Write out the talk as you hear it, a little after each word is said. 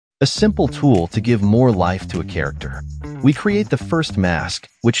a simple tool to give more life to a character. We create the first mask,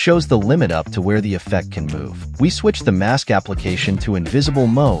 which shows the limit up to where the effect can move. We switch the mask application to invisible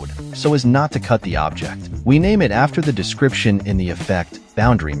mode so as not to cut the object. We name it after the description in the effect,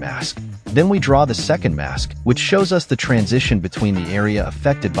 boundary mask. Then we draw the second mask, which shows us the transition between the area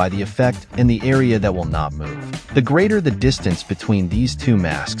affected by the effect and the area that will not move. The greater the distance between these two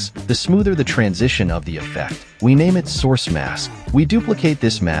masks, the smoother the transition of the effect. We name it source mask. We duplicate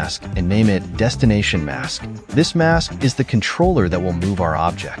this mask and name it destination mask. This mask is the controller that will move our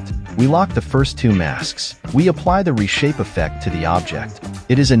object. We lock the first two masks. We apply the reshape effect to the object.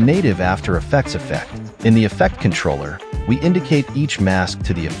 It is a native After Effects effect. In the effect controller, we indicate each mask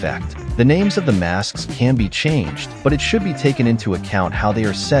to the effect. The names of the masks can be changed, but it should be taken into account how they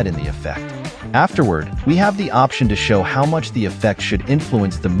are set in the effect. Afterward, we have the option to show how much the effect should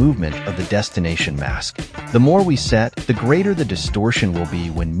influence the movement of the destination mask. The more we set, the greater the distortion will be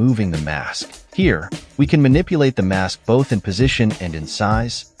when moving the mask. Here, we can manipulate the mask both in position and in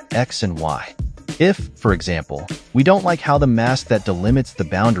size, X and Y. If, for example, we don't like how the mask that delimits the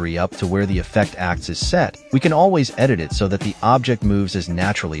boundary up to where the effect acts is set, we can always edit it so that the object moves as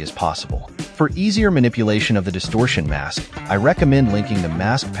naturally as possible. For easier manipulation of the distortion mask, I recommend linking the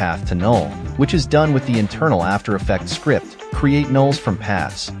mask path to null, which is done with the internal After Effects script, Create Nulls from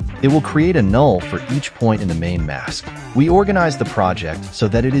Paths. It will create a null for each point in the main mask. We organize the project so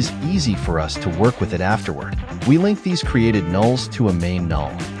that it is easy for us to work with it afterward. We link these created nulls to a main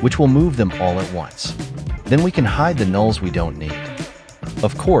null, which will move them all at once. Then we can hide the nulls we don't need.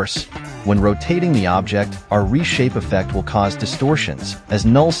 Of course, when rotating the object, our reshape effect will cause distortions, as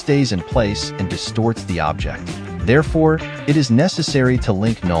null stays in place and distorts the object. Therefore, it is necessary to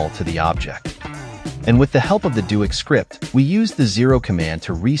link null to the object. And with the help of the doIC script, we use the 0 command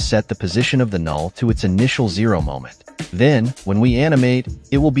to reset the position of the null to its initial 0 moment. Then, when we animate,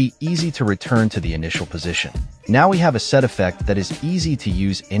 it will be easy to return to the initial position. Now we have a set effect that is easy to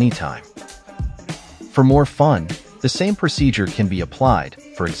use anytime. For more fun, the same procedure can be applied,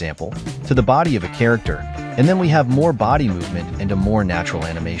 for example, to the body of a character, and then we have more body movement and a more natural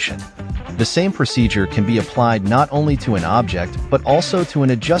animation. The same procedure can be applied not only to an object, but also to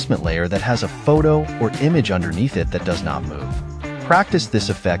an adjustment layer that has a photo or image underneath it that does not move. Practice this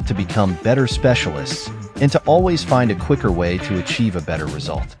effect to become better specialists and to always find a quicker way to achieve a better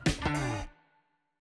result.